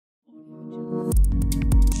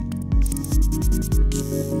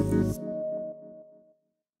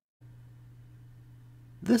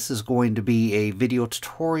This is going to be a video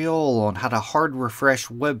tutorial on how to hard refresh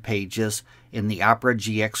web pages in the Opera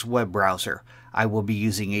GX web browser. I will be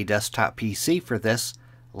using a desktop PC for this.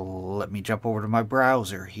 Let me jump over to my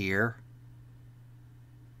browser here.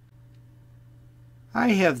 I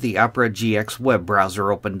have the Opera GX web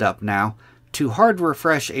browser opened up now. To hard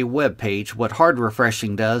refresh a web page, what hard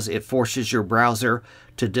refreshing does, it forces your browser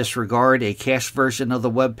to disregard a cached version of the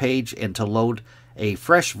web page and to load a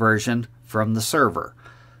fresh version from the server.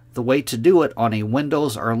 The way to do it on a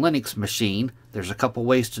Windows or Linux machine, there's a couple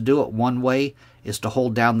ways to do it. One way is to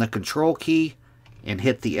hold down the Control key and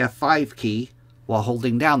hit the F5 key while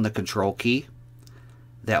holding down the Control key.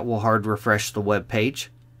 That will hard refresh the web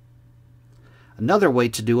page. Another way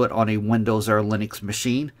to do it on a Windows or Linux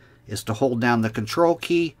machine is to hold down the Control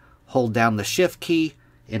key, hold down the Shift key,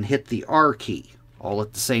 and hit the R key all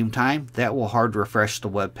at the same time. That will hard refresh the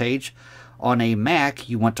web page. On a Mac,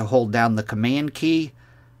 you want to hold down the Command key,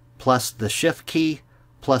 plus the Shift key,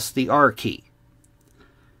 plus the R key.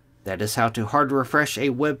 That is how to hard refresh a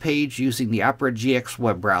web page using the Opera GX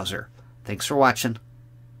web browser. Thanks for watching.